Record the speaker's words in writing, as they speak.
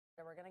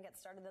We're going to get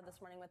started this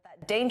morning with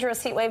that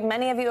dangerous heat wave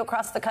many of you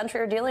across the country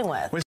are dealing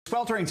with. With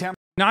sweltering temperatures.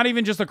 Not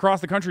even just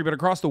across the country, but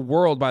across the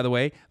world, by the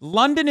way.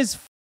 London is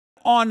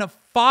on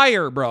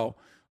fire, bro.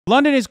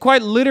 London is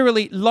quite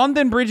literally,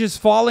 London Bridge is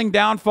falling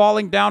down,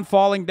 falling down,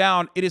 falling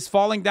down. It is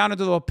falling down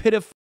into a pit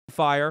of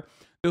fire.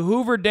 The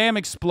Hoover Dam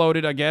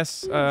exploded, I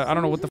guess. I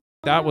don't know what the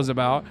that was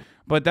about,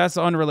 but that's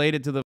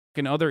unrelated to the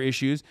other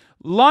issues.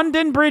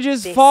 London Bridge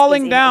is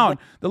falling down.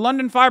 The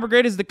London Fire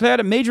Brigade has declared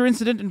a major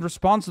incident in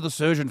response to the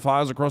surge in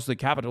fires across the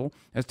capital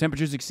as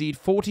temperatures exceed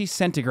 40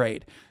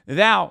 centigrade.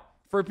 Now,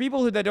 for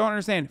people that don't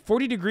understand,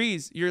 40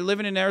 degrees, you're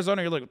living in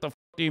Arizona, you're like, what the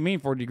do you mean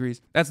 40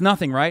 degrees? That's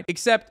nothing, right?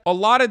 Except a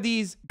lot of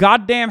these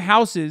goddamn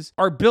houses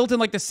are built in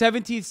like the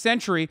 17th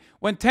century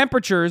when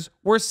temperatures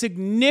were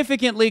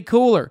significantly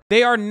cooler.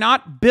 They are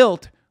not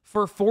built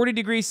for 40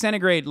 degrees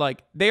centigrade.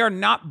 Like, they are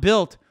not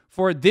built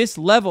for this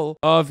level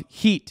of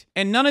heat.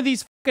 And none of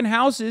these fucking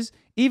houses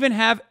even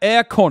have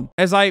aircon,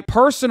 as I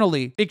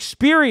personally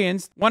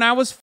experienced when I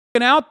was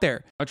fucking out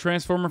there. A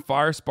transformer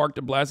fire sparked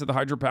a blast at the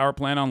hydropower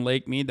plant on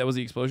Lake Mead. That was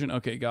the explosion?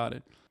 Okay, got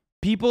it.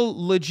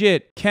 People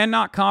legit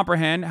cannot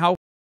comprehend how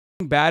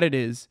bad it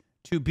is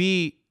to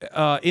be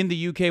in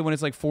the UK when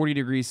it's like 40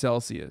 degrees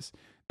Celsius.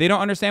 They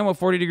don't understand what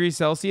 40 degrees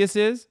Celsius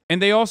is.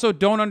 And they also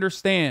don't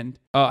understand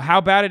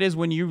how bad it is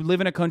when you live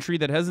in a country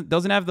that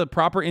doesn't have the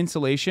proper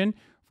insulation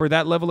for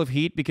that level of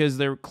heat because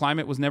their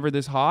climate was never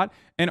this hot,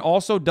 and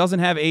also doesn't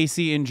have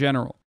AC in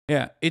general.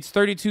 Yeah, it's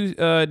 32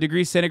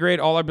 degrees centigrade.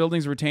 All our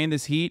buildings retain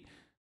this heat.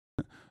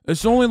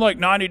 It's only like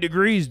 90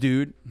 degrees,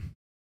 dude.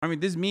 I mean,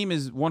 this meme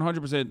is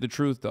 100% the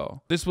truth,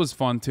 though. This was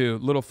fun, too.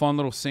 Fun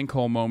little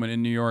sinkhole moment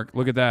in New York.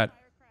 Look at that.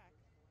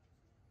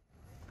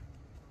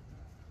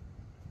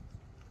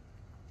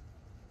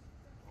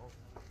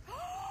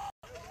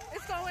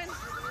 It's going.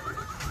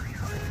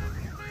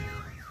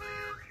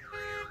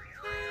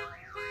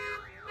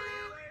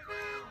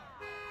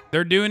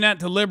 They're doing that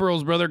to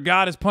liberals, brother.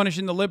 God is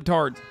punishing the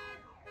libtards.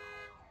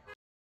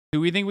 Do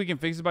we think we can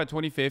fix it by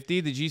 2050?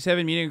 The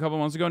G7 meeting a couple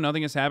months ago,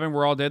 nothing has happened.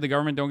 We're all dead. The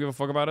government don't give a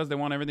fuck about us. They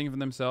want everything for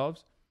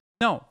themselves.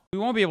 No, we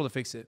won't be able to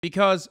fix it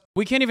because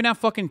we can't even have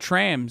fucking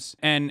trams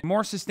and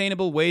more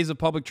sustainable ways of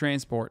public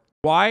transport.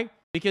 Why?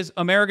 Because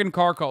American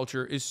car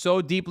culture is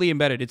so deeply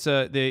embedded. It's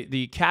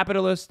the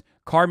capitalist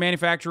car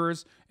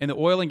manufacturers and the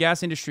oil and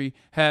gas industry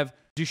have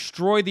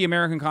destroyed the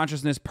American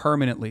consciousness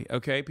permanently,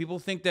 okay? People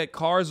think that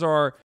cars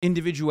are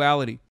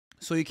individuality,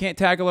 so you can't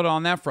tackle it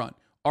on that front.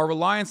 Our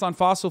reliance on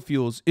fossil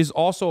fuels is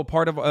also a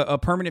part of a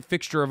permanent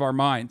fixture of our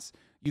minds.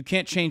 You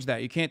can't change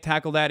that. You can't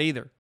tackle that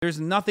either. There's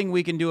nothing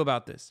we can do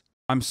about this.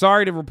 I'm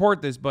sorry to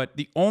report this, but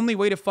the only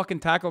way to fucking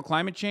tackle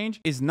climate change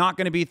is not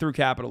going to be through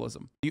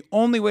capitalism. The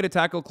only way to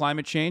tackle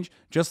climate change,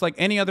 just like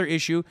any other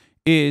issue,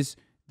 is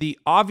the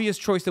obvious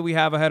choice that we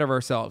have ahead of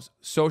ourselves,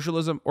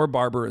 socialism or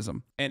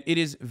barbarism. And it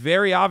is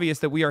very obvious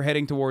that we are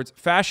heading towards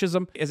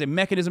fascism as a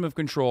mechanism of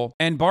control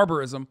and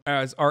barbarism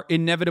as our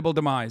inevitable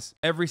demise.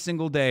 Every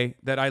single day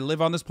that I live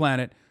on this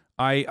planet,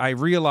 I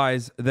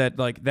realize that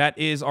like that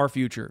is our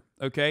future,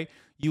 okay?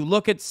 You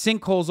look at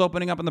sinkholes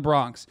opening up in the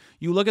Bronx.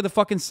 You look at the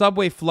fucking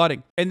subway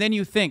flooding. And then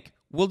you think,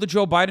 will the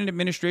Joe Biden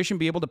administration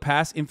be able to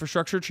pass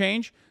infrastructure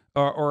change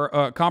or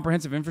a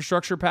comprehensive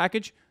infrastructure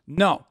package?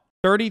 No.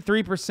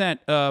 33%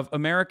 of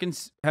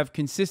Americans have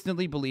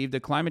consistently believed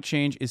that climate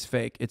change is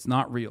fake. It's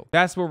not real.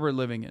 That's what we're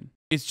living in.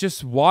 It's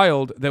just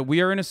wild that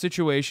we are in a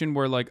situation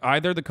where like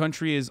either the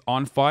country is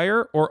on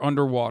fire or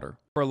underwater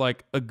for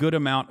like a good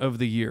amount of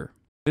the year.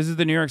 This is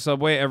the New York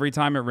subway every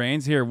time it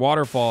rains. Here,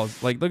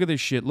 waterfalls. Like, look at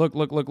this shit. Look,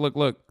 look, look, look,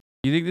 look.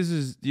 Do you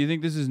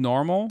think this is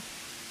normal?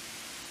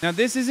 Now,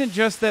 this isn't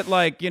just that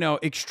like, you know,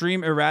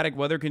 extreme erratic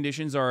weather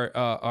conditions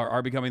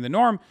are becoming the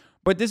norm,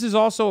 but this is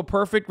also a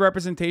perfect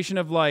representation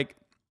of like,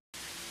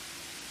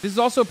 this is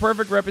also a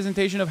perfect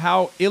representation of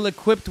how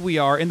ill-equipped we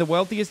are in the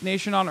wealthiest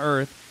nation on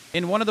earth,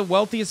 in one of the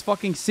wealthiest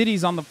fucking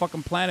cities on the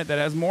fucking planet that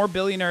has more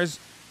billionaires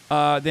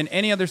than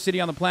any other city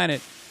on the planet.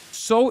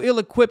 So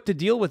ill-equipped to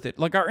deal with it.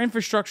 Like, our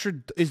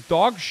infrastructure is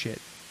dog shit.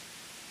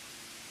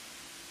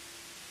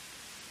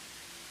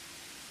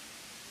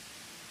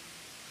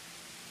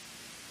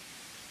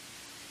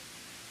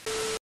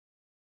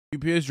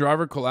 UPS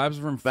driver collapsed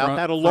from front. About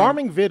that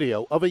alarming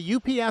video of a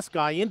UPS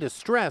guy in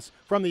distress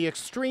from the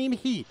extreme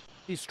heat.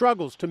 He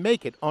struggles to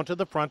make it onto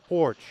the front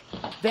porch.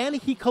 Then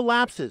he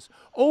collapses,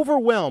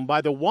 overwhelmed by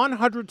the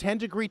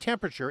 110-degree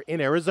temperature in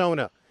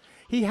Arizona.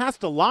 He has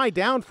to lie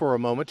down for a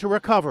moment to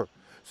recover.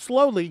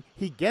 Slowly,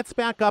 he gets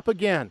back up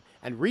again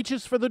and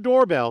reaches for the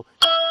doorbell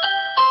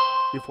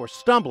before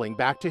stumbling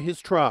back to his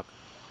truck.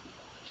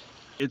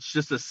 It's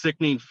just a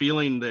sickening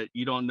feeling that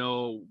you don't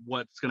know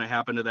what's going to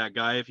happen to that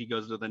guy if he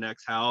goes to the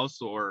next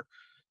house or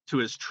to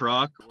his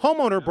truck.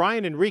 Homeowner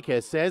Brian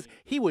Enriquez says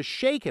he was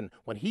shaken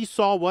when he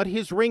saw what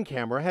his Ring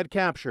camera had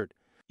captured.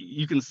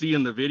 You can see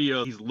in the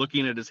video, he's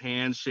looking at his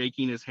hands,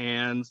 shaking his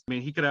hands. I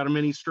mean, he could have a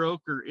mini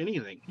stroke or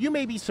anything. You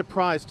may be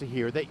surprised to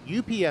hear that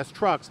UPS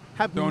trucks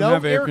Don't no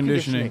have air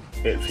conditioning.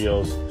 It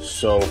feels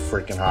so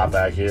freaking hot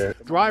back here.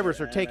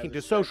 Drivers are taking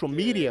to social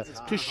media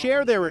to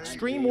share their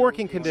extreme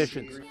working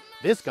conditions.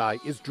 This guy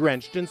is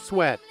drenched in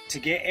sweat. To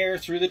get air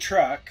through the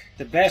truck,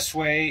 the best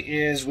way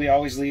is we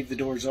always leave the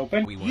doors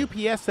open.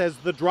 UPS says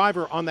the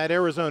driver on that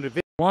Arizona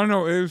video Want to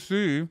know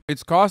AC?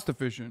 It's cost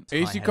efficient.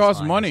 AC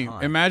costs money.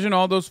 Imagine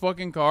all those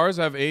fucking cars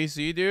have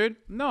AC, dude.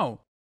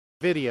 No.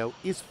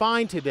 is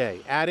fine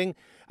today, adding,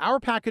 our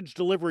package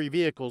delivery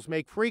vehicles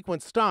make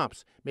frequent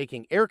stops,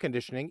 making air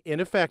conditioning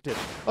ineffective.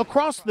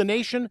 Across the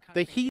nation,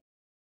 the heat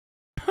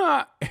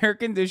Air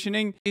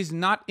conditioning is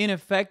not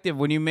ineffective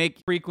when you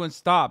make frequent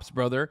stops,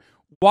 brother.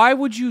 Why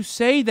would you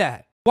say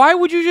that? Why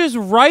would you just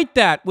write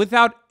that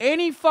without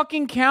any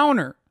fucking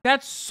counter?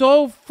 That's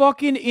so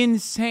fucking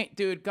insane.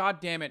 Dude,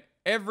 god damn it.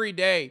 Every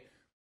day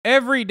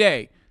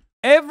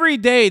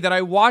that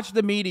I watch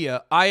the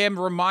media, I am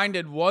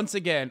reminded once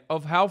again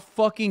of how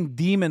fucking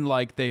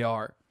demon-like they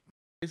are.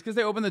 It's because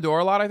they open the door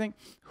a lot, I think.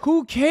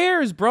 Who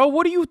cares, bro?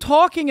 What are you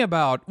talking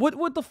about?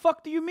 What the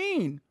fuck do you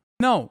mean?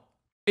 No.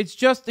 It's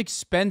just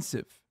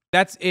expensive.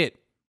 That's it.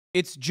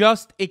 It's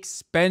just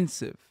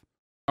expensive.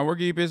 Our work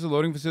at UPS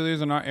loading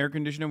facilities are not air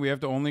conditioned. We have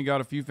to only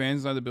got a few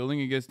fans inside the building.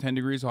 It gets 10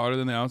 degrees hotter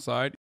than the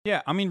outside.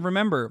 Yeah, I mean,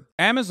 remember,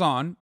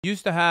 Amazon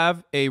used to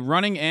have a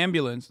running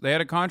ambulance. They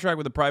had a contract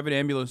with a private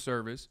ambulance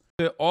service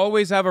to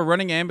always have a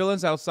running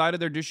ambulance outside of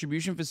their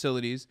distribution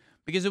facilities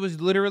because it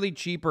was literally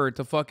cheaper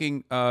to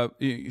fucking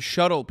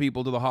shuttle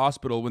people to the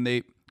hospital when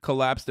they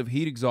collapsed of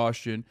heat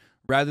exhaustion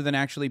rather than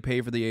actually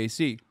pay for the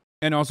AC.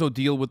 And also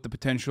deal with the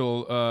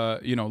potential,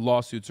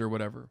 lawsuits or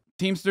whatever.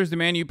 Teamsters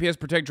demand UPS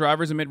protect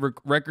drivers amid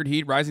record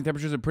heat. Rising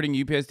temperatures are putting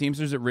UPS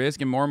Teamsters at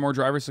risk, and more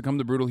drivers succumb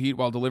to brutal heat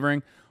while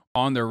delivering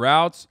on their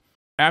routes.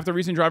 After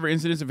recent driver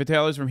incidents and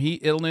fatalities from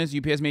heat illness,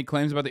 UPS made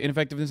claims about the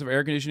ineffectiveness of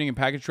air conditioning in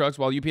package trucks,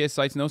 while UPS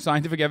cites no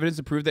scientific evidence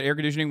to prove that air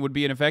conditioning would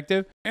be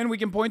ineffective. And we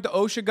can point to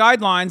OSHA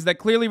guidelines that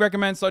clearly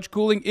recommend such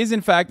cooling is,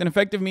 in fact, an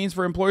effective means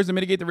for employers to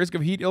mitigate the risk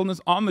of heat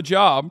illness on the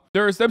job.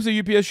 There are steps that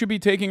UPS should be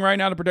taking right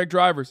now to protect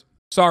drivers.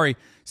 Sorry,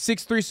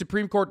 6-3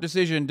 Supreme Court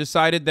decision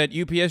decided that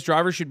UPS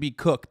drivers should be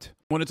cooked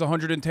when it's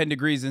 110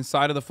 degrees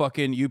inside of the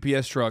fucking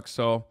UPS truck.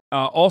 So,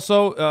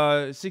 also,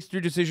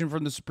 6-3 decision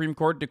from the Supreme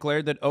Court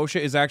declared that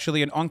OSHA is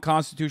actually an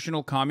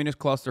unconstitutional communist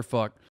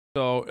clusterfuck.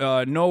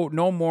 So,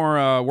 no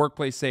more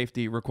workplace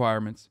safety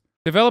requirements.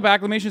 Develop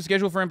acclimation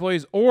schedule for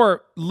employees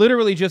or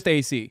literally just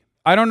AC.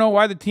 I don't know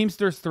why the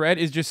Teamsters thread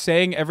is just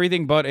saying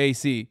everything but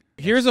AC.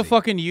 Here's a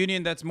fucking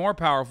union that's more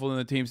powerful than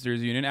the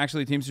Teamsters union.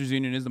 Actually, Teamsters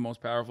union is the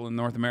most powerful in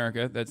North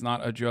America. That's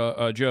not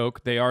a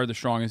joke. They are the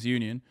strongest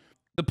union.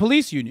 The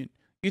police union.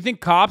 You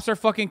think cops are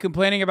fucking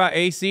complaining about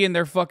AC in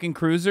their fucking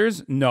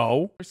cruisers?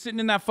 No. They're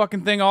sitting in that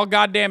fucking thing all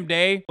goddamn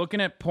day,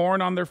 looking at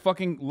porn on their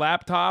fucking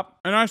laptop.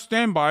 And I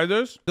stand by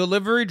this.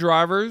 Delivery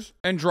drivers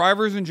and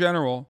drivers in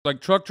general,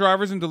 like truck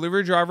drivers and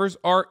delivery drivers,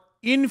 are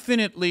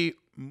infinitely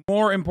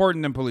more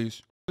important than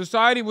police.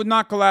 Society would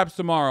not collapse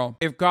tomorrow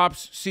if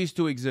cops ceased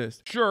to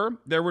exist. Sure,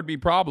 there would be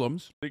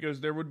problems because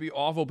there would be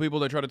awful people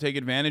that try to take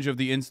advantage of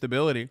the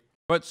instability.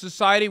 But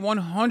society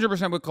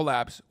 100% would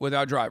collapse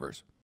without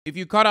drivers. If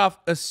you cut off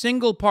a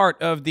single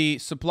part of the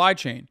supply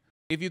chain,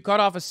 if you cut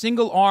off a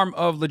single arm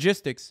of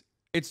logistics,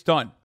 it's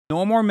done.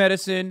 No more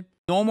medicine,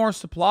 no more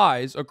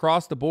supplies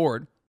across the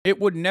board. It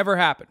would never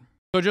happen.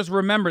 So just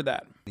remember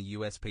that. The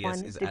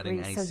USPS is adding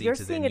AC so you're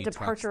to seeing the a new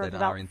departure trucks of that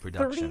about are in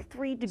production.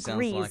 33 degrees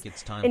Sounds like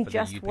it's time in for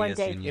just the UPS one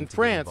day. union In to get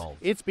France, involved.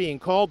 it's being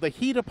called the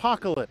heat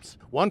apocalypse.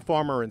 One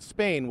farmer in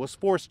Spain was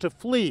forced to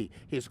flee,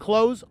 his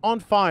clothes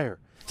on fire.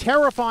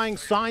 Terrifying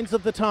signs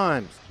of the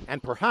times,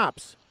 and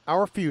perhaps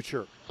our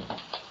future.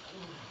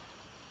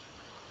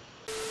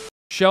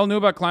 Shell knew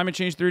about climate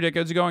change 3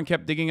 decades ago and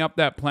kept digging up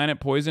that planet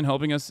poison,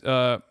 helping us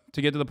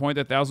to get to the point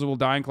that thousands will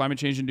die in climate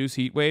change-induced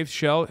heat waves.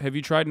 Shell, have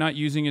you tried not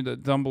using a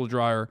tumble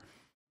dryer?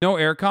 No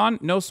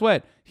aircon, no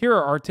sweat. Here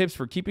are our tips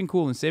for keeping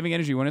cool and saving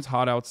energy when it's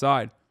hot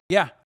outside.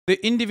 Yeah,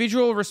 the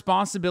individual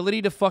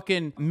responsibility to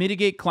fucking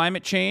mitigate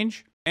climate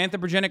change,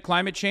 anthropogenic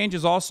climate change,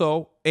 is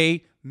also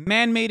a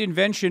man-made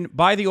invention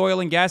by the oil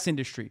and gas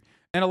industry.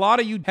 And a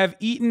lot of you have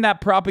eaten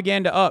that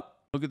propaganda up.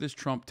 Look at this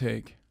Trump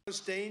take.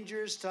 Most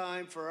dangerous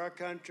time for our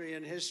country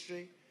in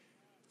history,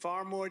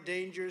 far more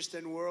dangerous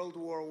than World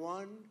War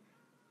I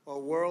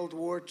or World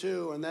War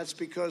II, and that's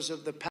because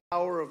of the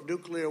power of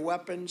nuclear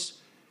weapons.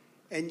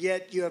 And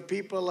yet you have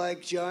people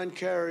like John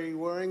Kerry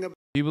worrying about...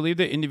 Do you believe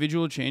that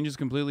individual change is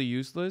completely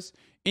useless?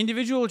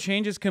 Individual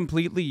change is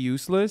completely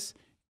useless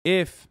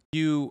if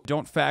you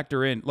don't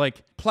factor in,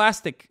 like,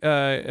 plastic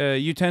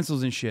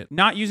utensils and shit.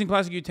 Not using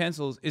plastic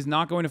utensils is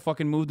not going to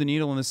fucking move the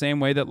needle in the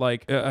same way that,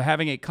 like,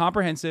 having a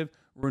comprehensive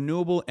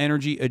renewable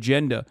energy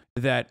agenda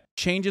that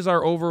changes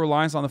our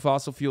over-reliance on the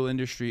fossil fuel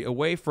industry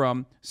away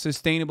from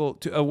sustainable,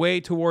 away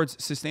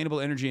towards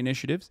sustainable energy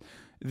initiatives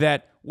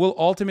that will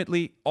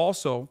ultimately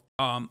also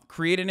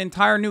create an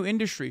entire new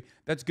industry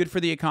that's good for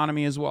the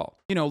economy as well.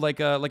 You know, like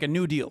a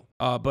New Deal,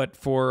 but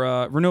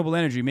for renewable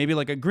energy, maybe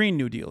like a Green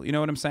New Deal. You know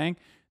what I'm saying?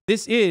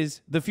 This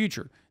is the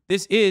future.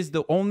 This is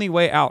the only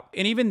way out.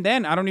 And even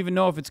then, I don't even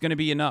know if it's going to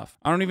be enough.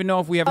 I don't even know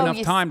if we have enough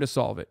time to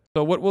solve it.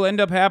 So what will end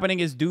up happening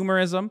is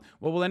doomerism.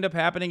 What will end up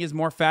happening is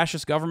more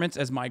fascist governments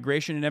as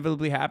migration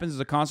inevitably happens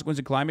as a consequence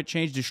of climate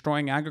change,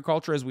 destroying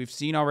agriculture as we've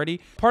seen already.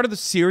 Part of the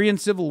Syrian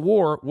civil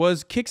war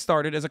was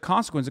kickstarted as a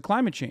consequence of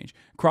climate change.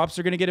 Crops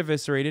are going to get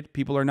eviscerated.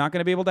 People are not going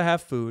to be able to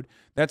have food.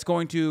 That's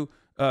going to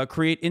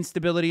create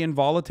instability and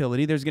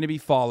volatility. There's going to be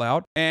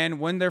fallout. And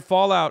when there's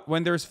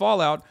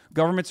fallout,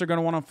 governments are going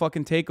to want to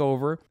fucking take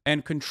over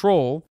and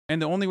control.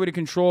 And the only way to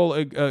control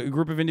a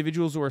group of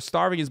individuals who are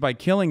starving is by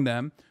killing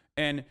them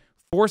and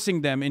forcing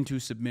them into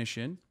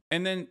submission.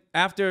 And then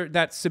after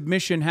that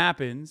submission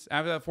happens,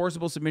 after that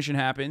forcible submission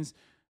happens,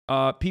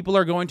 people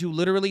are going to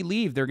literally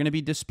leave. They're going to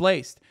be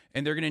displaced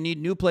and they're going to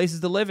need new places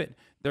to live in.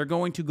 They're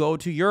going to go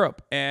to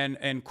Europe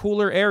and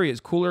cooler areas,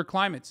 cooler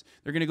climates.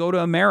 They're going to go to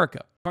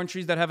America,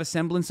 countries that have a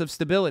semblance of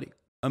stability.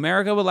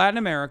 America with Latin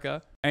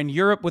America and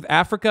Europe with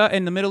Africa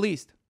and the Middle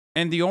East.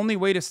 And the only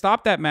way to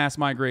stop that mass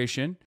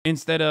migration,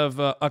 instead of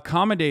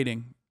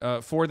accommodating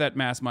for that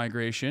mass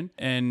migration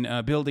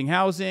and building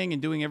housing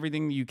and doing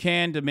everything you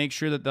can to make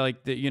sure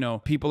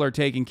that people are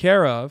taken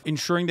care of,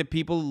 ensuring that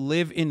people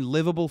live in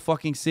livable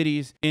fucking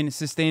cities in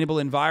sustainable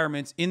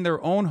environments in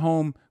their own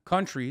home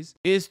countries,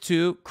 is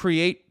to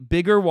create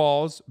bigger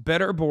walls,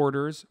 better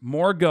borders,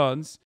 more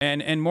guns,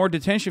 and more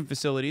detention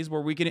facilities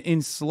where we can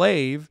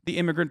enslave the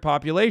immigrant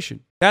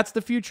population. That's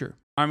the future.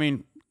 I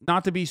mean,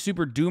 not to be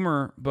super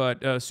doomer,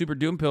 but super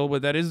doom pill,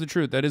 but that is the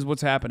truth. That is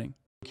what's happening.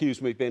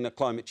 Accuse me of being a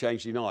climate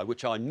change denier,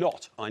 which I'm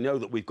not. I know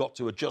that we've got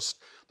to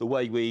adjust the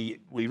way we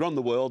run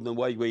the world and the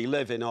way we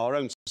live in our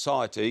own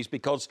societies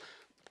because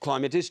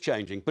climate is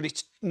changing. But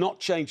it's not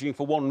changing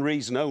for one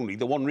reason only,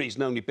 the one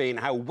reason only being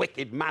how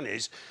wicked man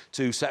is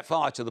to set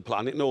fire to the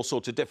planet in all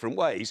sorts of different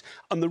ways.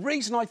 And the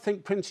reason I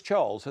think Prince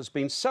Charles has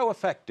been so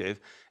effective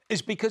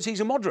is because he's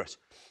a moderate.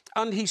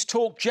 And he's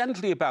talked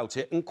gently about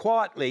it and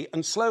quietly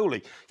and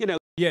slowly. You know,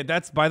 yeah,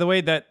 by the way,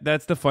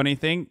 that's the funny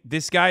thing.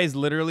 This guy is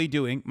literally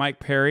doing, Mike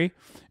Perry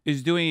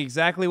is doing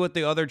exactly what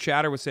the other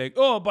chatter was saying.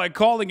 Oh, by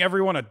calling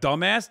everyone a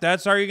dumbass,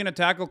 that's how you're going to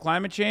tackle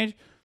climate change?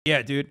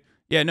 Yeah, dude.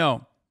 Yeah,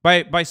 no.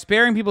 By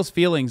sparing people's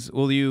feelings,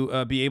 will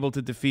you be able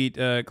to defeat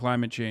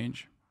climate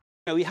change?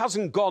 You know, he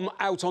hasn't gone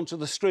out onto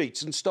the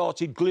streets and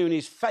started gluing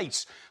his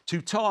face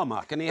to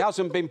tarmac, and he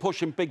hasn't been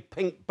pushing big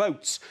pink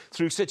boats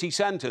through city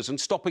centres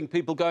and stopping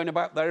people going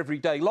about their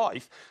everyday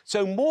life.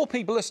 So more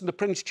people listen to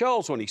Prince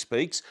Charles when he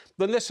speaks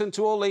than listen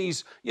to all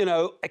these, you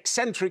know,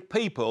 eccentric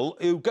people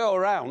who go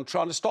around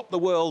trying to stop the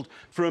world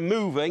from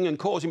moving and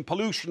causing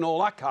pollution,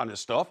 all that kind of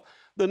stuff,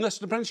 than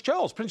listen to Prince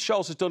Charles. Prince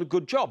Charles has done a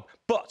good job,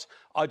 but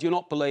I do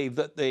not believe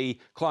that the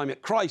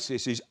climate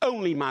crisis is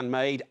only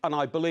man-made, and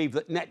I believe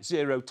that net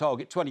zero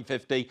target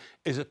 2050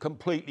 is a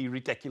completely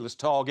ridiculous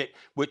target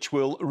which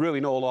will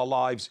ruin all our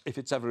lives if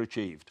it's ever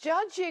achieved.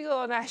 Judging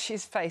on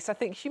Ash's face, I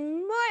think she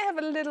might have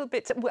a little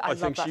bit to... Well, I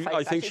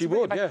think she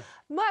would, yeah.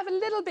 Might have a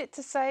little bit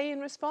to say in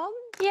response.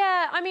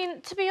 Yeah, I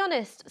mean, to be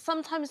honest,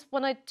 sometimes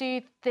when I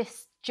do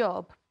this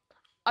job,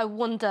 I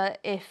wonder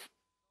if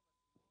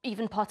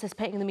even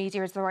participating in the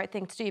media is the right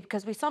thing to do,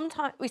 because we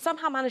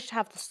somehow manage to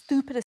have the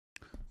stupidest...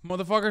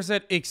 Motherfucker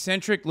said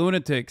eccentric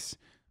lunatics.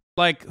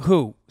 Like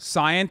who?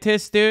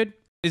 Scientists, dude?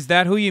 Is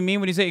that who you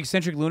mean when you say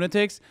eccentric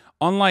lunatics?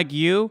 Unlike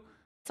you?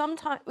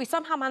 Sometimes we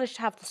somehow manage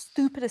to have the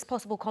stupidest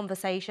possible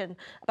conversation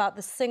about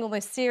the single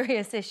most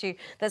serious issue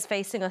that's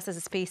facing us as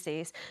a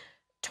species.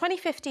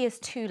 2050 is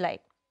too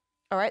late.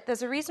 All right,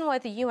 there's a reason why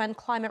the UN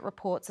climate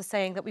reports are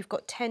saying that we've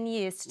got 10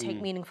 years to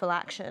take meaningful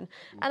action.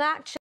 And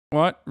actually...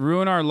 What?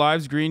 Ruin our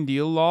lives, Green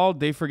Deal, lol?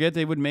 They forget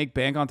they would make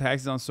bank on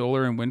taxes on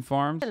solar and wind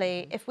farms?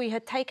 If we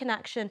had taken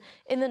action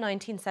in the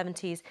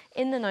 1970s,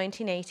 in the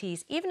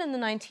 1980s, even in the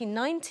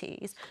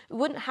 1990s, we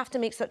wouldn't have to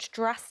make such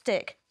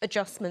drastic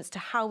adjustments to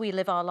how we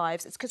live our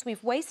lives. It's because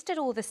we've wasted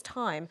all this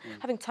time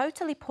having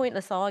totally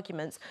pointless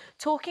arguments,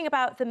 talking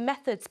about the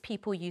methods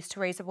people use to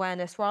raise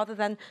awareness rather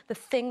than the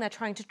thing they're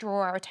trying to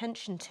draw our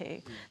attention to,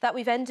 that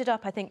we've ended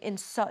up, I think, in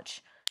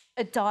such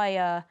a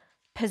dire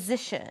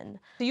position.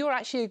 So you're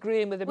actually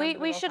agreeing with the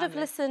we should have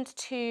listened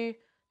to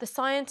the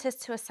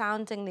scientists who are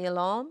sounding the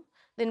alarm,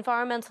 the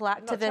environmental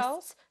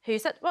activists who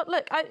said, well,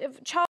 look,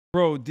 Charles...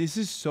 Bro, this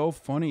is so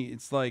funny.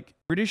 It's like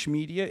British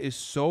media is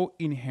so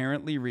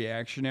inherently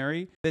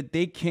reactionary that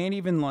they can't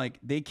even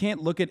they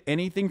can't look at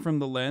anything from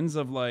the lens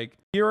of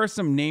here are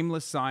some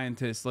nameless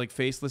scientists,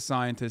 faceless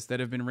scientists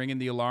that have been ringing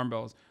the alarm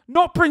bells.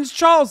 Not Prince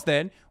Charles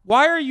then.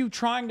 Why are you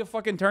trying to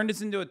fucking turn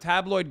this into a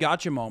tabloid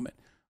gotcha moment?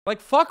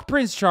 Fuck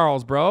Prince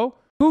Charles, bro.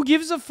 Who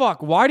gives a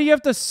fuck? Why do you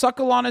have to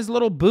suckle on his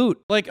little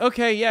boot?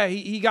 Okay, yeah,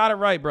 he got it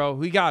right,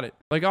 bro. He got it.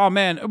 Oh,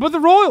 man. But the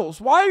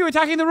royals, why are you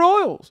attacking the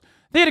royals?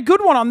 They had a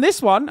good one on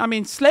this one. I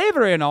mean,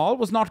 slavery and all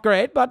was not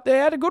great, but they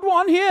had a good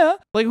one here.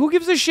 Who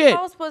gives a shit?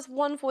 Charles was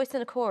one voice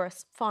in a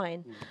chorus.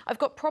 Fine. I've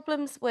got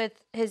problems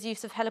with his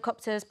use of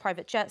helicopters,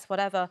 private jets,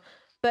 whatever.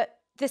 But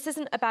this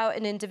isn't about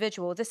an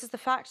individual. This is the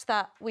fact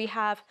that we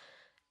have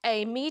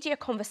a media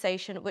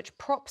conversation which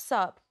props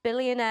up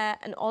billionaire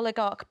and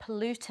oligarch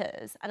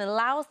polluters and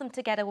allows them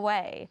to get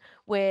away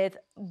with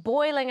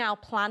boiling our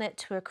planet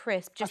to a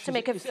crisp just to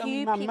make a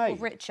few people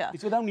richer.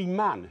 Is it only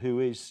man who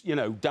is, you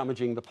know,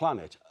 damaging the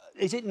planet?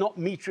 Is it not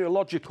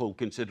meteorological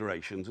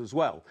considerations as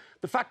well?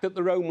 The fact that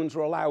the Romans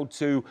were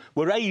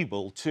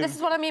able to... This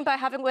is what I mean by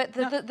having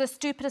the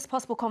stupidest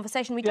possible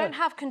conversation. We don't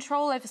have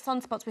control over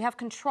sunspots. We have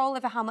control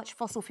over how much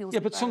fossil fuels we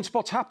burn.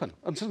 Sunspots happen.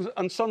 And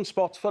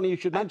sunspots, funny you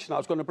should mention that, I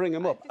was going to bring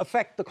them up,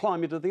 affect the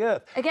climate of the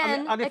Earth.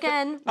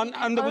 Again,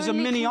 and there was a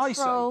mini ice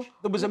age.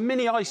 There was a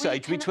mini ice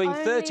age between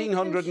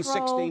 1300 and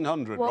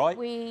 1600,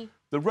 right?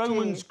 The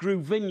Romans grew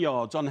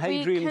vineyards on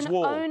Hadrian's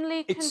Wall.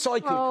 It's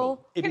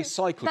cyclical. It is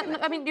cyclical.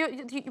 I mean,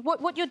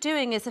 what you're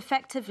doing is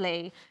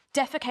effectively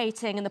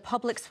defecating in the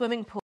public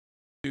swimming pool.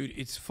 Dude,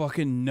 it's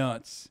fucking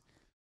nuts.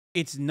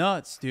 It's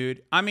nuts,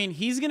 dude. I mean,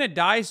 he's gonna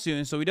die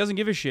soon, so he doesn't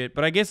give a shit.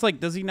 But I guess, like,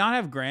 does he not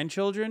have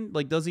grandchildren?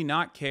 Like, does he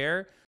not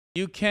care?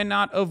 You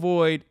cannot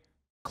avoid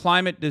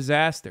climate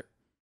disaster.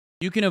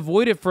 You can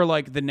avoid it for,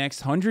 like, the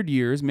next 100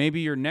 years.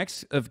 Maybe your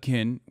next of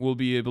kin will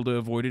be able to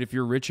avoid it if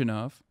you're rich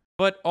enough.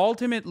 But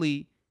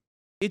ultimately,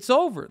 it's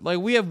over. Like,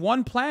 we have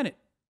one planet.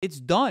 It's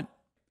done.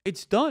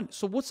 It's done.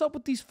 So what's up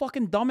with these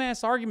fucking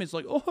dumbass arguments?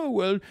 Like, oh,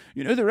 well,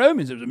 you know, the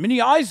Romans, there was a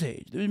mini ice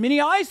age. There was a mini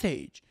ice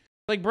age.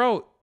 Like,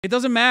 bro, it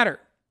doesn't matter.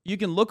 You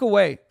can look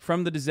away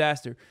from the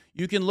disaster.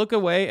 You can look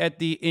away at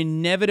the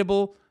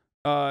inevitable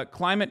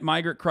climate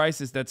migrant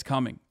crisis that's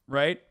coming,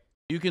 right?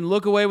 You can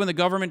look away when the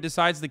government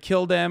decides to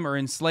kill them or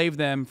enslave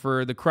them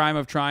for the crime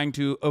of trying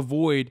to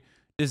avoid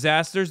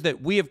disasters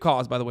that we have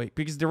caused, by the way,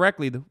 because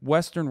directly the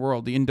Western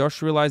world, the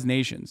industrialized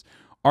nations,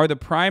 are the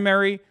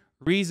primary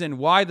reason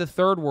why the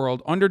third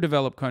world,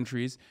 underdeveloped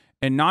countries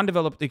and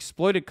non-developed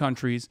exploited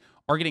countries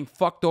are getting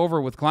fucked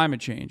over with climate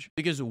change,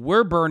 because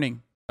we're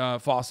burning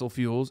fossil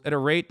fuels at a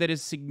rate that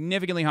is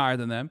significantly higher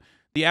than them.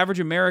 The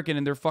average American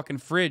in their fucking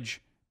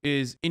fridge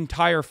is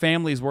entire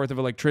family's worth of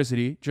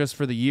electricity just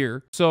for the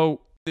year.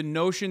 So the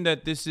notion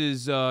that this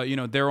is, you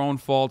know, their own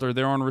fault or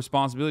their own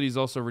responsibility is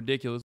also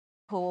ridiculous.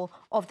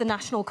 Of the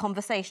national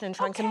conversation and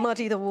trying to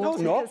muddy the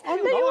waters. No, I'm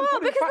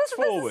putting facts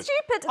forward. This is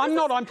stupid. I'm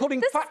not. I'm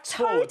putting facts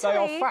forward. They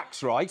are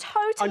facts, right?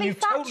 Totally and you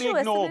totally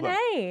ignore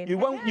them. You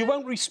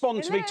won't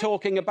respond to me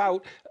talking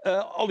about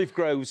olive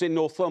groves in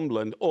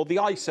Northumberland or the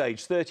Ice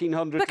Age,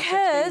 1300 to 1600.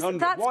 Because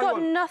that's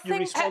got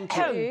nothing to do.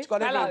 It's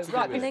got everything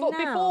to do with it.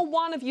 Before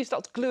one of you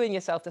starts gluing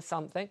yourself to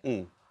something.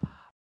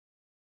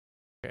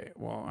 Okay,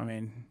 well, I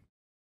mean,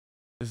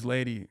 this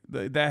lady,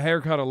 that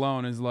haircut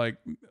alone is like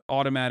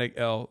automatic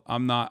L.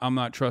 I'm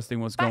not trusting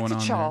what's going on Back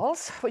to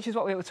Charles, there. which is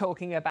what we were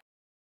talking about.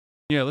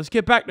 Yeah, let's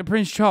get back to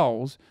Prince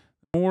Charles.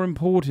 More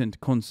important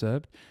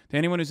concept. To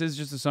anyone who says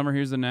just a summer,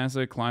 here's the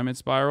NASA climate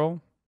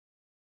spiral.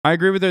 I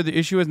agree with her. The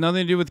issue has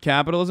nothing to do with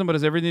capitalism, but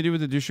has everything to do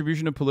with the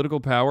distribution of political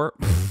power.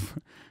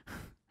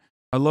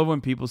 I love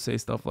when people say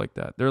stuff like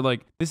that. They're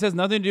like, this has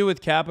nothing to do with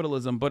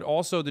capitalism, but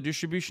also the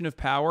distribution of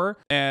power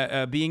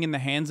being in the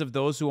hands of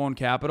those who own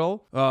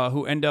capital,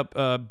 who end up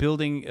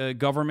building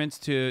governments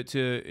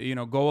to you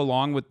know, go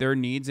along with their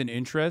needs and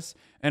interests,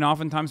 and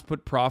oftentimes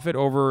put profit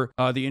over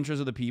the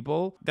interests of the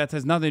people. That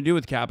has nothing to do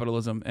with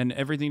capitalism and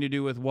everything to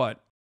do with what?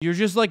 You're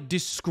just like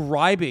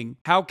describing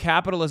how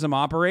capitalism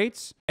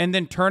operates and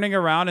then turning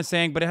around and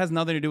saying, but it has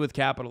nothing to do with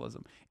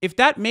capitalism. If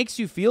that makes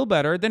you feel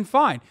better, then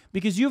fine,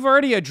 because you've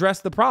already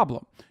addressed the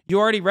problem. You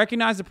already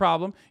recognize the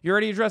problem. You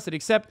already addressed it,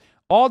 except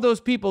all those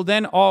people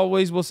then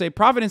always will say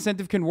profit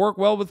incentive can work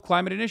well with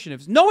climate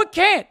initiatives. No, it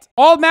can't.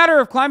 All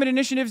matter of climate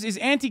initiatives is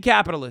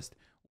anti-capitalist.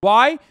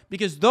 Why?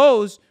 Because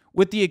those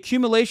with the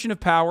accumulation of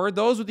power,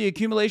 those with the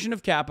accumulation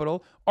of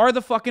capital are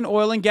the fucking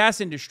oil and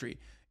gas industry.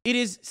 It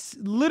is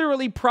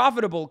literally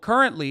profitable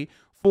currently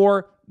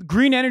for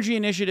green energy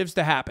initiatives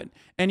to happen.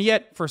 And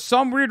yet, for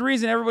some weird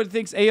reason, everybody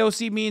thinks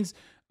AOC means,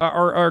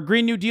 or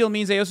Green New Deal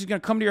means AOC is going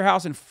to come to your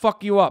house and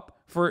fuck you up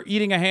for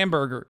eating a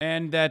hamburger.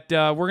 And that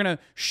we're going to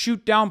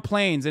shoot down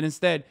planes and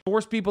instead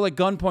force people at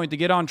gunpoint to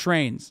get on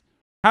trains.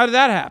 How did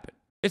that happen?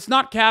 It's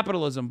not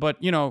capitalism, but,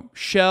 you know,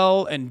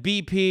 Shell and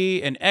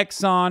BP and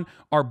Exxon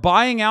are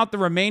buying out the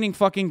remaining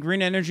fucking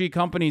green energy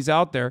companies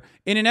out there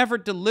in an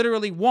effort to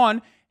literally,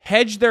 one,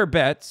 hedge their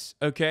bets,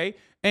 okay?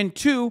 And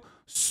two,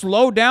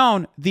 slow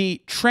down the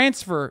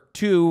transfer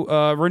to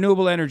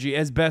renewable energy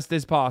as best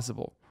as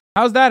possible.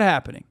 How's that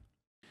happening?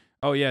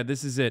 Oh, yeah,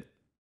 this is it.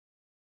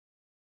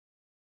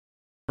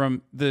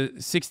 From the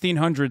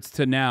 1600s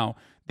to now,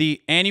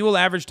 the annual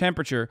average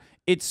temperature,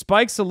 it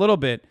spikes a little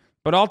bit,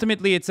 but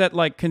ultimately it's at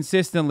like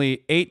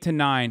consistently 8 to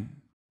 9.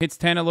 Hits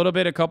 10 a little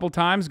bit a couple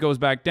times, goes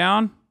back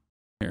down.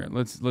 Here,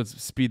 let's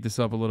speed this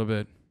up a little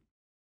bit.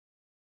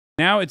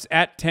 Now it's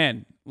at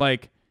 10.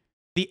 Like,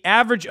 the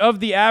average of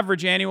the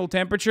average annual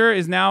temperature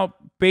is now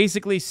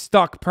basically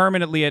stuck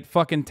permanently at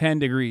fucking 10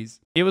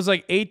 degrees. It was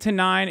like 8 to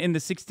 9 in the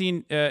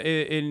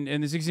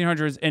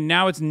 1600s, and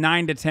now it's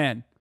 9 to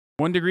 10.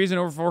 1 degree in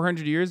over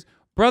 400 years.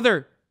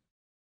 Brother,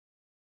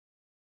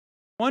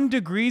 1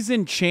 degrees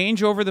in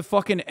change over the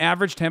fucking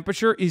average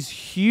temperature is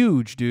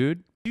huge,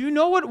 dude. Do you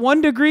know what 1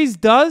 degrees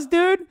does,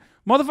 dude?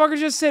 Motherfucker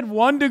just said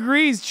 1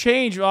 degrees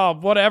change. Oh,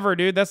 whatever,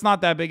 dude. That's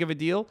not that big of a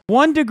deal.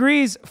 1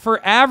 degrees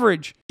for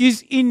average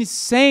is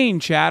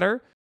insane,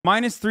 chatter.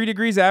 -3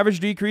 degrees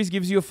average decrease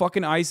gives you a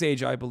fucking ice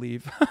age, I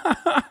believe.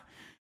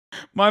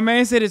 My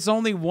man said it's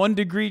only 1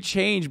 degree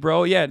change,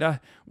 bro. Yeah,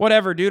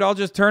 whatever, dude. I'll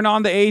just turn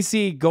on the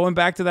AC, going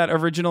back to that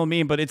original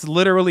meme, but it's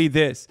literally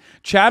this.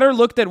 Chatter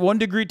looked at 1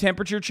 degree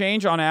temperature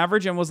change on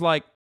average and was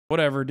like,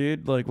 whatever,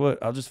 dude. Like, what?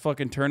 I'll just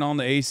fucking turn on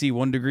the AC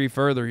 1 degree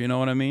further. You know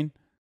what I mean?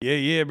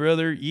 Yeah,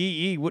 brother.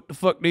 Yee. What the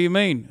fuck do you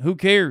mean? Who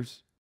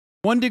cares?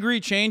 1 degree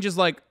change is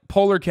like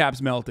polar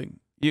caps melting.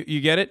 You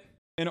get it?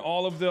 And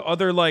all of the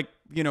other, like,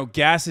 you know,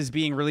 gases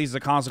being released as a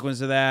consequence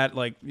of that,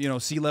 like, you know,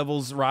 sea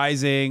levels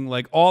rising,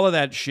 like all of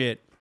that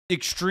shit.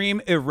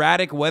 Extreme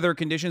erratic weather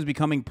conditions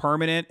becoming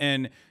permanent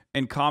and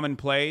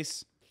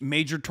commonplace.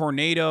 Major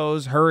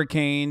tornadoes,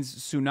 hurricanes,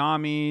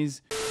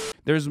 tsunamis.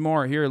 There's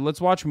more. Here, let's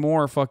watch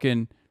more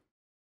fucking...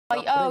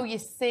 Oh, you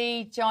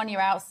see, John,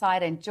 you're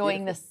outside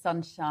enjoying the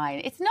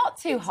sunshine. It's not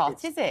too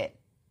hot, is it?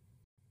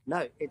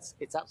 No, it's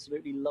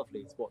absolutely lovely.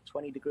 It's, what,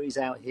 20 degrees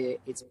out here.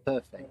 It's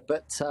perfect.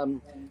 But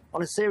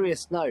on a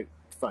serious note,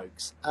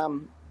 folks,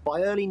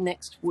 by early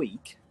next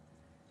week,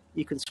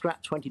 you can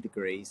scrap 20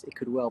 degrees. It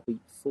could well be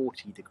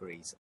 40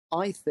 degrees.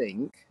 I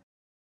think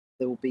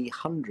there will be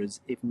hundreds,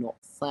 if not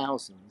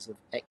thousands, of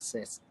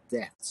excess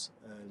deaths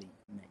early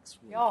next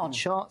week. The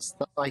charts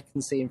that I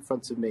can see in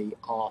front of me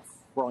are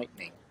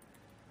frightening.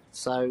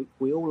 So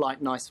we all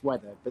like nice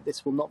weather, but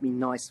this will not be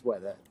nice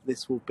weather.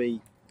 This will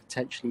be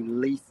potentially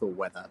lethal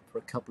weather for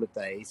a couple of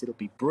days.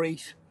 It'll be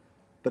brief,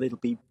 but it'll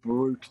be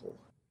brutal.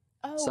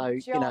 Oh, so,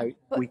 John, you know,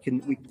 we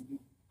can...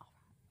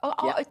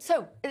 Yeah.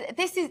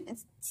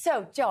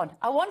 So, John,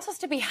 I want us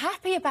to be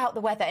happy about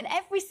the weather and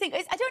every single...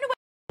 I don't know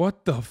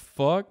What the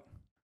fuck?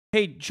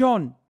 Hey,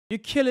 John, you're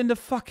killing the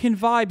fucking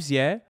vibes,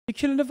 yeah? You're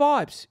killing the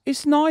vibes.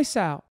 It's nice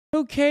out.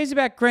 Who cares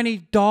about Granny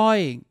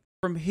dying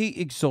from heat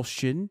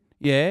exhaustion,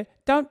 yeah?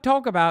 Don't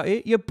talk about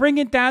it. You're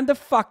bringing down the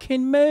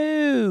fucking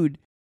mood.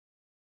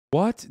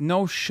 What?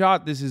 No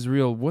shot this is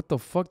real. What the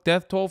fuck?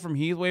 Death toll from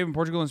heat wave in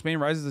Portugal and Spain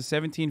rises to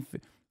 17...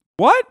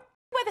 What?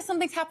 whether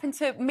something's happened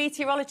to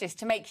meteorologists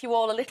to make you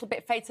all a little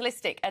bit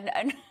fatalistic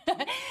and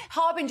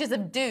harbingers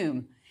of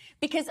doom.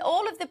 Because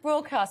all of the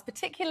broadcasts,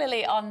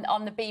 particularly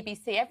on the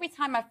BBC, every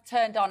time I've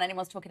turned on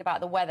anyone's talking about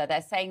the weather,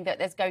 they're saying that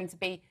there's going to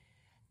be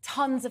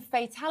tons of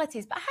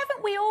fatalities. But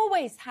haven't we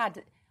always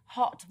had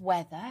hot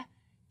weather,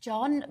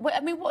 John? I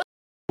mean, what?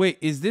 Wait,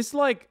 is this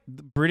like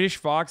British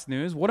Fox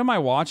News? What am I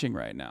watching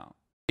right now?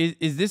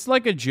 Is this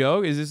like a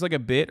joke? Is this like a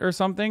bit or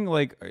something?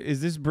 Like,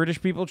 is this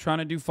British people trying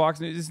to do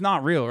Fox News? It's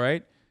not real,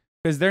 right?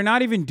 Because they're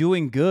not even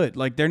doing good.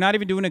 Like, they're not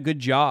even doing a good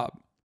job.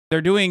 They're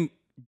doing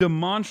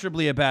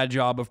demonstrably a bad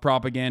job of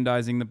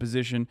propagandizing the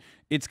position.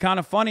 It's kind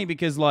of funny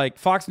because, like,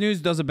 Fox News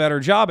does a better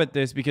job at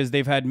this because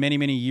they've had many,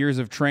 many years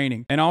of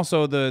training. And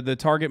also the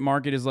target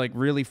market is, like,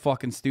 really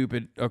fucking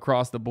stupid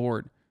across the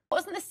board.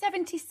 Wasn't the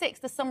 76,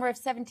 the summer of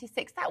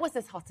 76, that was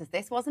as hot as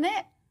this, wasn't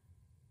it?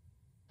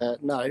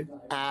 No,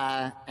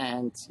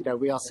 and, you know,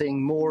 we are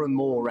seeing more and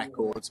more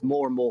records,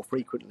 more and more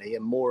frequently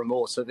and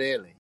more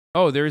severely.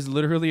 Oh, there's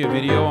literally a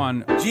video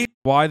on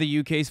why the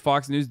UK's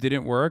Fox News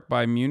didn't work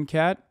by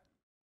Mooncat.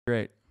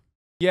 Great.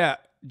 Yeah,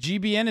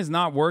 GBN is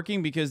not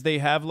working because they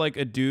have like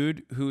a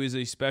dude who is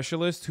a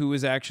specialist who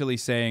is actually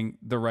saying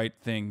the right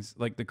things,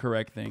 like the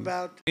correct things.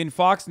 In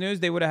Fox News,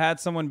 they would have had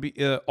someone be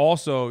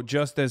also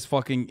just as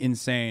fucking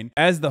insane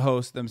as the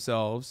host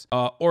themselves,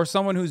 or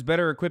someone who's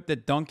better equipped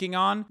at dunking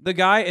on the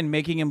guy and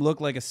making him look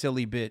like a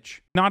silly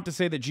bitch. Not to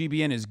say that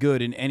GBN is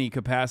good in any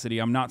capacity.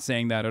 I'm not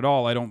saying that at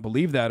all. I don't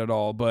believe that at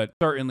all, but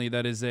certainly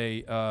that is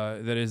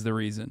the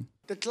reason.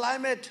 The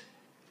climate.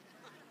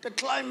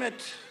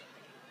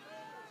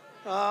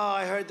 Oh,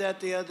 I heard that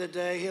the other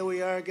day. Here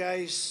we are,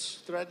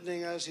 guys,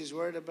 threatening us. He's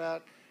worried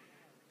about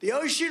the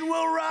ocean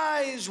will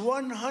rise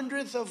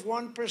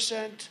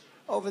 1/100%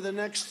 over the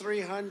next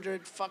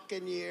 300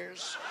 fucking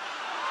years.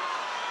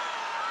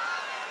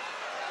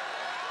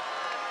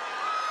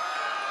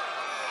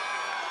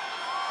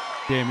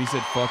 Damn, he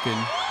said fucking.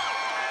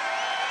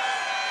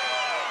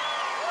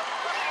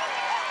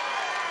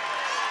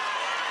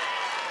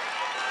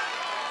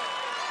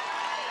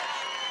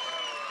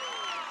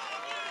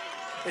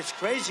 It's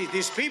crazy.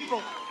 These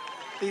people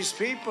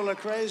are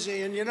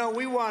crazy. And, you know,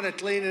 we want a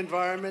clean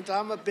environment.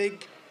 I'm a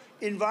big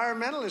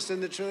environmentalist,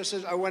 and the truth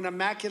is I want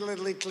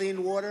immaculately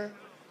clean water.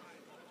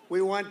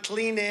 We want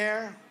clean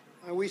air.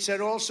 And we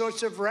set all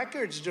sorts of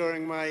records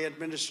during my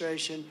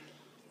administration,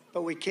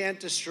 but we can't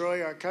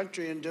destroy our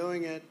country in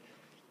doing it.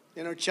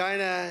 You know,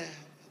 China,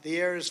 the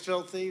air is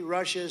filthy.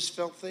 Russia is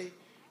filthy.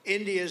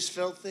 India is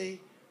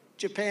filthy.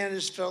 Japan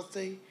is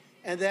filthy.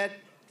 And that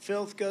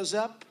filth goes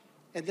up.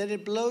 And then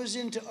it blows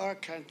into our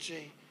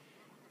country.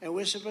 And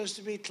we're supposed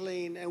to be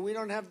clean. And we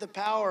don't have the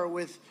power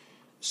with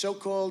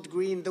so-called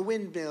green, the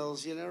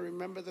windmills, you know,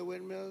 remember the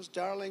windmills?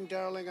 Darling,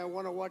 darling, I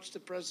want to watch the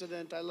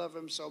president. I love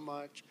him so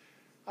much.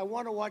 I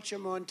want to watch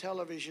him on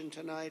television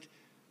tonight.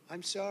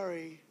 I'm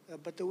sorry,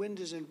 but the wind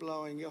isn't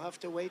blowing. You'll have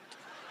to wait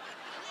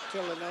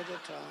till another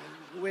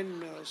time.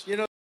 Windmills. You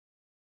know.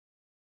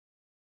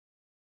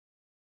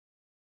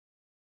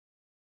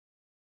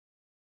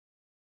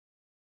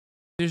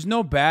 There's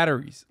no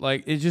batteries.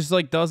 Like, it just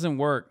like doesn't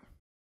work.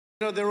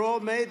 You know, they're all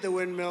made, the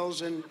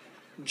windmills, in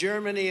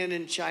Germany and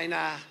in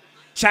China.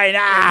 China!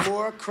 And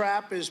more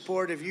crap is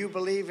poured if you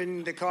believe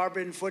in the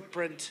carbon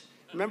footprint.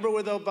 Remember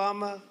with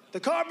Obama? The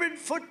carbon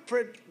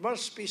footprint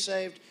must be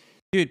saved.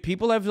 Dude,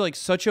 people have like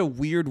such a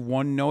weird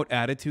one-note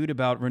attitude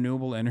about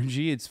renewable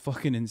energy. It's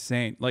fucking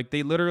insane. Like,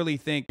 they literally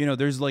think, you know,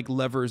 there's like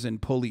levers and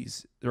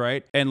pulleys,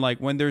 right? And like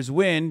when there's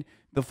wind,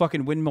 the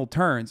fucking windmill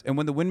turns. And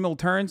when the windmill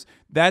turns,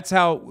 that's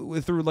how,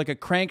 through like a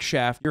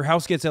crankshaft, your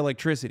house gets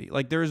electricity.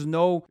 Like, there's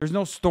no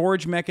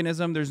storage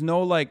mechanism. There's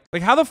no like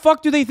how the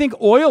fuck do they think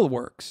oil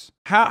works?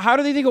 How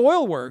do they think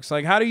oil works?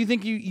 Like, how do you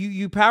think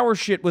you power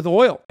shit with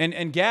oil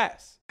and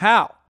gas?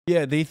 How?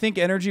 Yeah, they think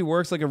energy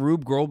works like a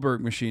Rube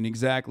Goldberg machine.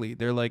 Exactly.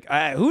 They're like,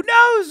 who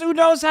knows? Who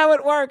knows how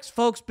it works?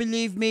 Folks,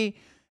 believe me,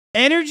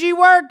 energy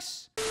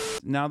works.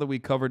 Now that we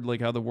covered like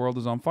how the world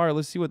is on fire,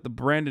 let's see what the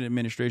Brandon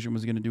administration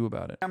was going to do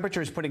about it.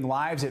 Temperatures putting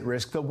lives at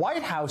risk. The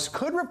White House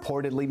could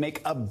reportedly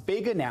make a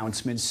big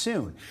announcement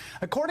soon.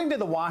 According to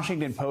the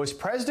Washington Post,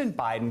 President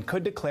Biden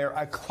could declare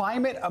a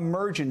climate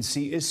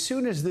emergency as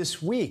soon as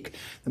this week.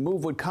 The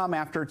move would come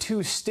after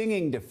 2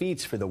 stinging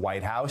defeats for the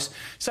White House.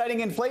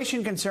 Citing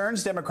inflation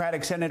concerns,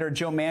 Democratic Senator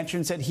Joe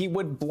Manchin said he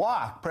would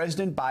block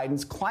President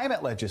Biden's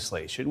climate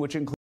legislation, which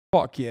includes...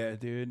 Fuck yeah,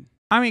 dude.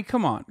 I mean,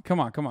 come on.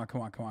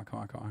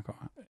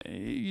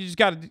 You just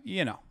got to,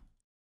 you know,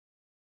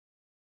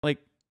 like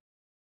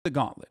the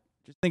gauntlet.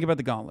 Just think about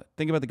the gauntlet.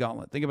 Think about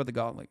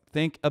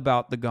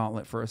the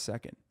gauntlet for a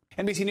second.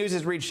 NBC News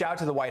has reached out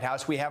to the White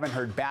House. We haven't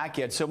heard back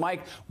yet. So,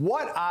 Mike,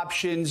 what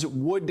options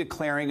would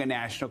declaring a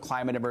national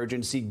climate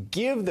emergency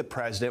give the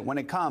president when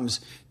it comes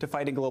to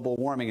fighting global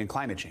warming and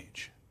climate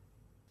change?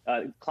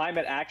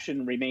 Climate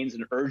action remains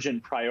an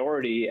urgent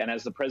priority. And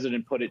as the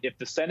president put it, if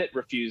the Senate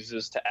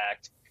refuses to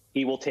act,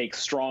 he will take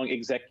strong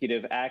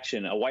executive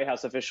action. A White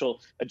House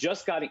official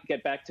just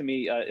get back to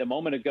me a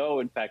moment ago,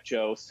 in fact,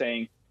 Joe,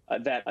 saying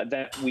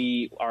that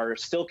we are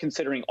still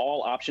considering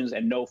all options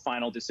and no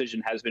final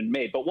decision has been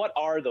made. But what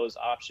are those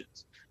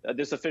options?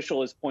 This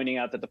official is pointing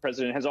out that the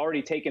president has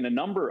already taken a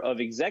number of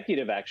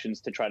executive actions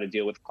to try to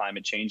deal with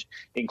climate change,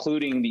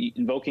 including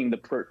invoking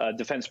the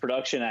Defense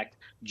Production Act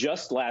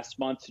just last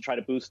month to try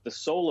to boost the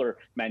solar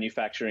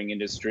manufacturing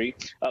industry.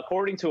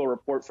 According to a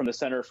report from the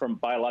Center for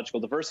Biological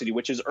Diversity,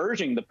 which is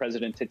urging the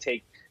president to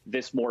take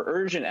this more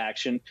urgent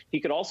action, he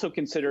could also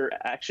consider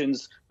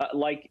actions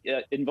like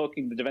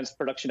invoking the Defense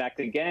Production Act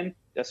again,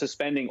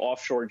 suspending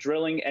offshore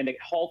drilling, and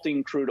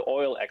halting crude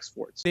oil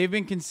exports. They've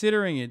been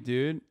considering it,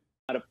 dude.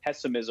 Of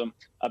pessimism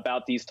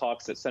about these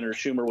talks that Senator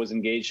Schumer was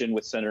engaged in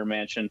with Senator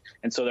Manchin.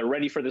 And so they're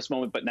ready for this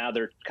moment, but now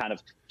they're kind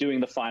of doing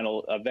the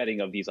final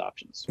vetting of these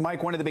options.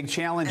 Mike, one of the big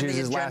challenges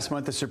is last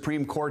month the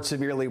Supreme Court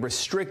severely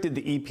restricted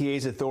the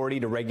EPA's authority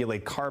to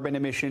regulate carbon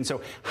emissions. So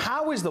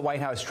how is the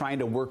White House trying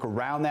to work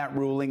around that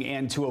ruling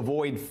and to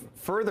avoid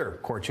further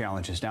court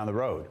challenges down the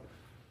road?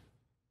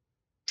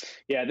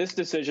 Yeah, this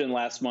decision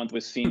last month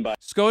was seen by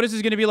SCOTUS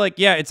is going to be like,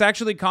 yeah, it's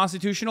actually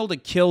constitutional to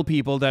kill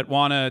people that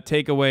want to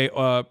take away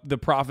the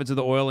profits of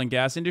the oil and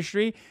gas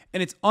industry.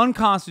 And it's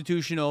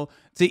unconstitutional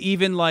to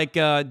even like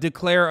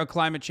declare a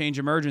climate change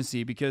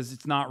emergency because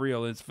it's not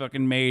real. It's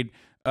fucking made.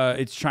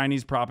 It's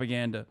Chinese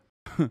propaganda.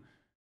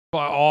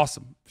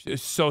 Awesome.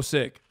 It's so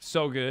sick.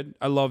 So good.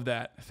 I love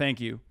that.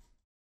 Thank you.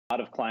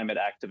 Of climate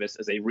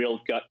activists as a real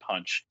gut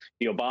punch.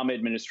 The Obama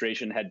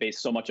administration had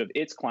based so much of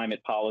its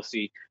climate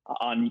policy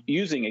on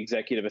using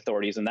executive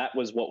authorities, and that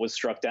was what was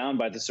struck down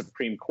by the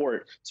Supreme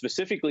Court,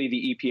 specifically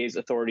the EPA's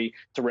authority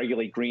to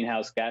regulate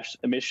greenhouse gas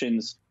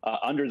emissions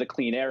under the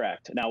Clean Air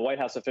Act. Now, White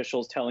House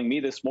officials telling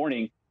me this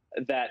morning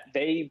that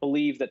they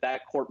believe that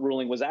that court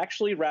ruling was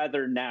actually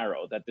rather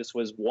narrow, that this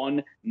was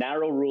one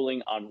narrow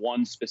ruling on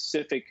one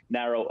specific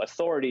narrow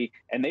authority.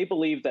 And they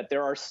believe that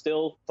there are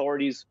still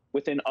authorities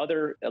within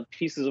other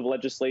pieces of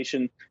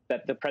legislation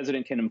that the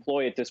president can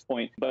employ at this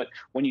point. But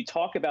when you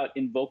talk about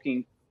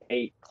invoking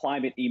a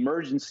climate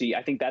emergency,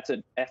 I think that's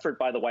an effort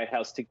by the White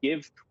House to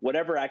give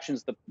whatever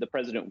actions the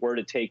president were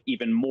to take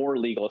even more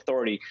legal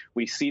authority.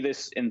 We see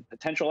this in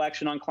potential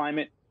action on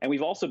climate, and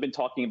we've also been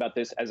talking about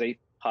this as a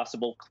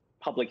possible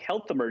public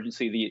health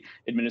emergency the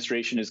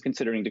administration is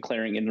considering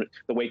declaring in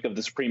the wake of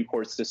the Supreme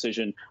Court's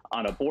decision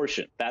on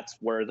abortion. That's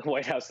where the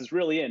White House is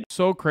really in.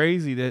 So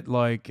crazy that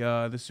like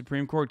the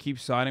Supreme Court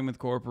keeps siding with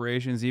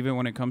corporations, even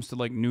when it comes to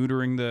like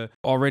neutering the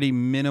already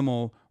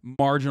minimal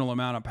marginal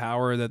amount of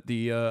power that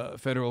the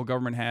federal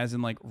government has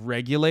in like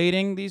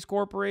regulating these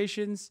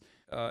corporations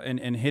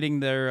and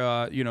hitting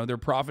their their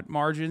profit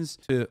margins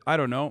to, I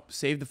don't know,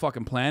 save the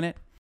fucking planet.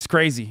 It's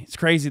crazy. It's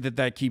crazy that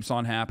that keeps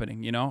on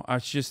happening, you know?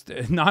 It's just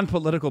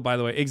non-political, by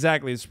the way.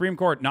 Exactly. The Supreme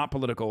Court, not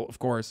political, of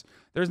course.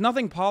 There is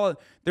nothing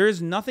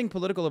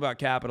political about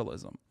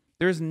capitalism.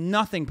 There's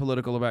nothing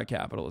political about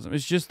capitalism.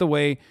 It's just the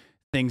way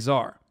things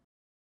are.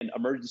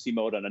 emergency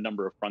mode on a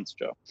number of fronts,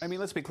 Joe. I mean,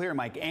 let's be clear,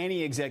 Mike,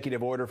 any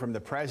executive order from the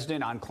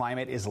president on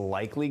climate is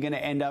likely going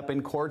to end up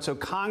in court. So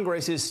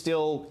Congress is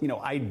still,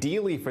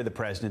 ideally for the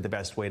president, the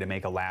best way to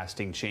make a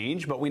lasting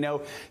change. But we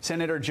know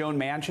Senator Joe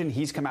Manchin,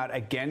 he's come out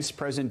against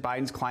President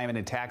Biden's climate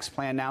and tax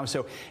plan now.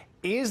 So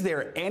is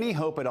there any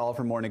hope at all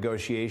for more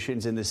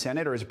negotiations in the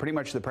Senate, or is it pretty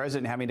much the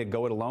president having to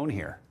go it alone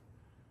here?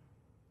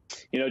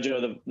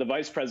 Joe, the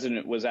vice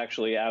president was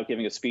actually out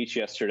giving a speech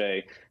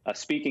yesterday,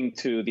 speaking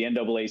to the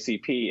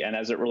NAACP, and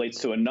as it relates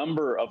to a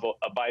number of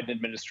Biden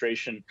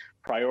administration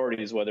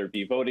priorities, whether it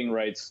be voting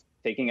rights,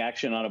 taking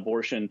action on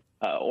abortion,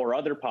 or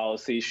other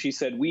policies, she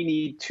said, we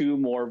need 2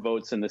 more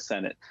votes in the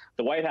Senate.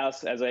 The White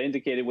House, as I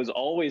indicated, was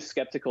always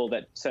skeptical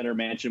that Senator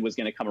Manchin was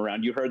going to come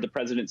around. You heard the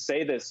president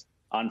say this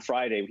on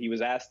Friday. He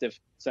was asked if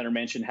Senator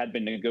Manchin had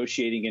been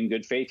negotiating in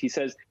good faith. He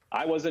says,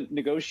 I wasn't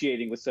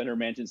negotiating with Senator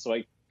Manchin, so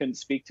I couldn't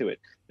speak to it.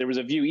 There was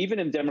a view, even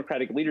in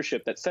Democratic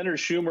leadership, that Senator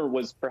Schumer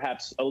was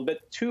perhaps a little bit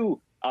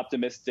too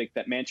optimistic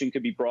that Manchin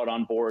could be brought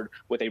on board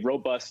with a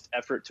robust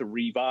effort to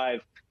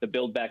revive the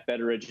Build Back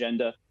Better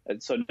agenda.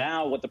 And so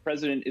now what the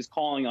president is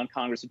calling on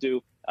Congress to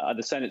do,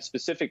 the Senate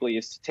specifically,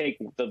 is to take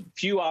the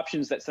few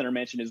options that Senator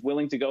Manchin is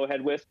willing to go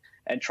ahead with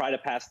and try to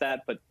pass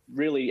that. But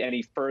really,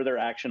 any further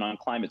action on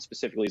climate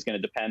specifically is going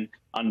to depend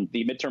on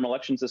the midterm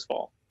elections this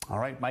fall. All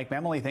right, Mike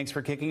Memoli, thanks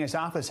for kicking us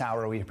off this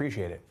hour. We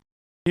appreciate it.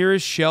 Here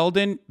is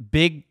Sheldon,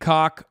 big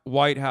cock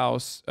White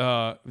House.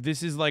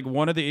 This is like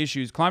one of the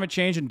issues. Climate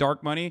change and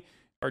dark money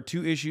are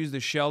 2 issues the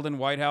Sheldon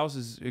White House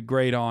is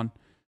great on.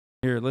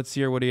 Here, let's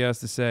hear what he has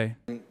to say.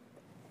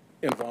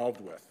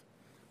 Involved with,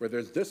 where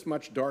there's this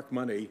much dark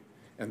money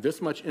and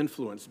this much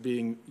influence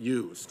being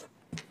used.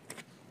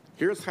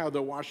 Here's how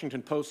the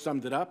Washington Post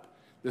summed it up.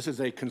 This is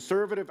a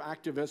conservative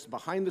activist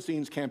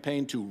behind-the-scenes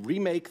campaign to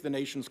remake the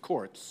nation's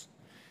courts,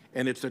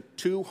 and it's a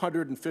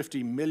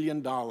 $250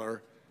 million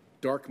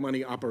dark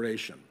money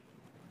operation.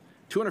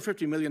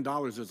 $250 million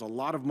is a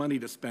lot of money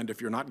to spend if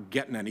you're not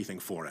getting anything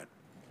for it.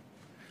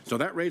 So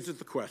that raises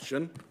the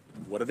question,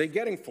 what are they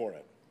getting for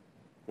it?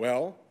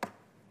 Well,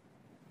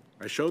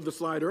 I showed the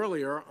slide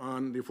earlier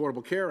on the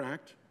Affordable Care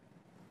Act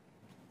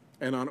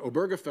and on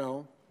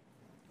Obergefell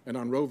and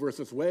on Roe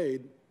versus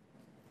Wade.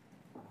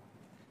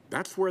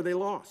 That's where they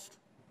lost.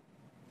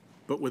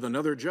 But with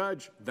another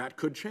judge, that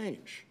could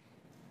change.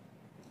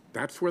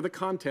 That's where the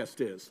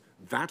contest is.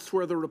 That's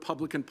where the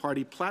Republican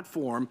Party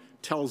platform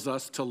tells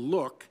us to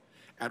look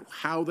at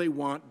how they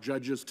want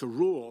judges to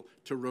rule,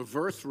 to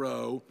reverse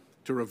Roe,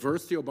 to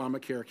reverse the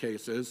Obamacare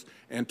cases,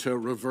 and to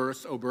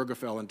reverse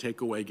Obergefell and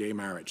take away gay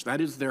marriage. That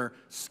is their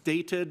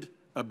stated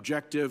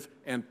objective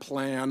and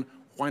plan.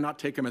 Why not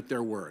take them at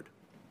their word?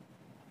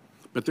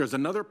 But there's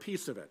another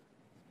piece of it,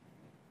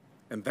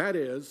 and that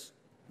is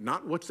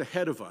not what's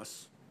ahead of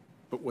us,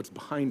 but what's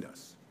behind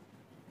us.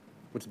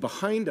 What's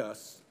behind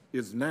us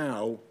is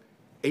now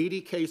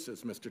 80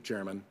 cases, Mr.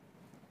 Chairman,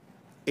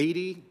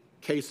 80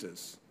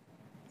 cases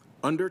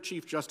under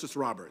Chief Justice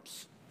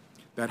Roberts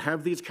that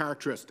have these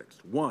characteristics.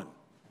 1,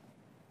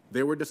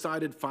 they were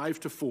decided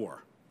 5-4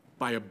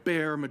 by a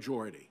bare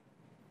majority.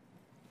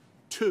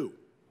 2,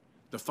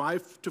 the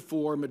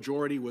 5-4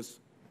 majority was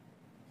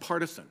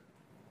partisan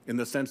in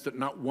the sense that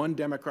not one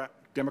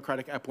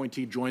Democratic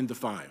appointee joined the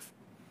 5.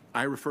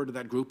 I refer to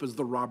that group as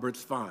the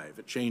Roberts 5.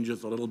 It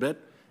changes a little bit,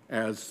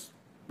 as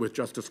with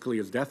Justice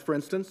Scalia's death, for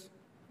instance,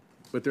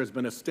 but there's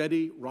been a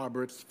steady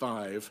Roberts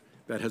 5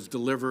 that has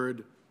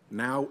delivered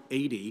now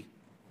 80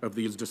 of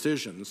these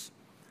decisions.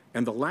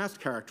 And the last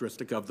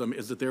characteristic of them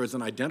is that there is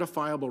an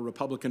identifiable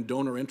Republican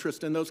donor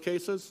interest in those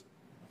cases.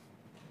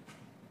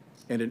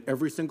 And in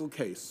every single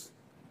case,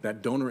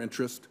 that donor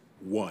interest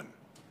won.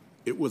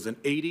 It was an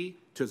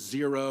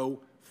 80-0,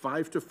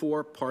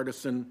 5-4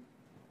 partisan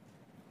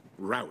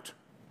rout,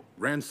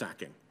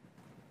 ransacking.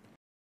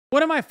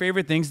 One of my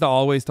favorite things to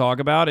always talk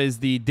about is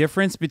the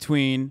difference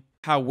between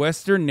how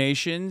Western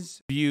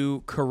nations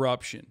view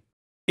corruption.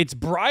 It's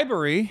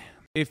bribery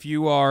if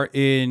you are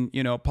in,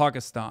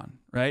 Pakistan,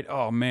 right?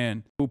 Oh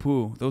man,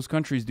 poo-poo. Those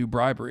countries do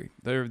bribery.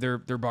 They're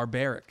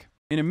barbaric.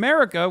 In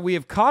America, we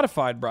have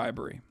codified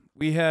bribery.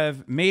 We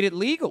have made it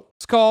legal.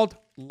 It's called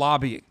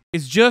lobbying.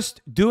 It's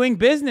just doing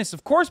business.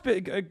 Of course,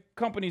 big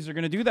companies are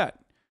going to do that.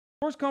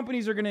 Of course,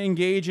 companies are going to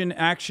engage in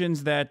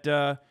actions that,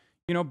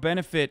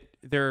 benefit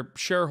their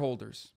shareholders.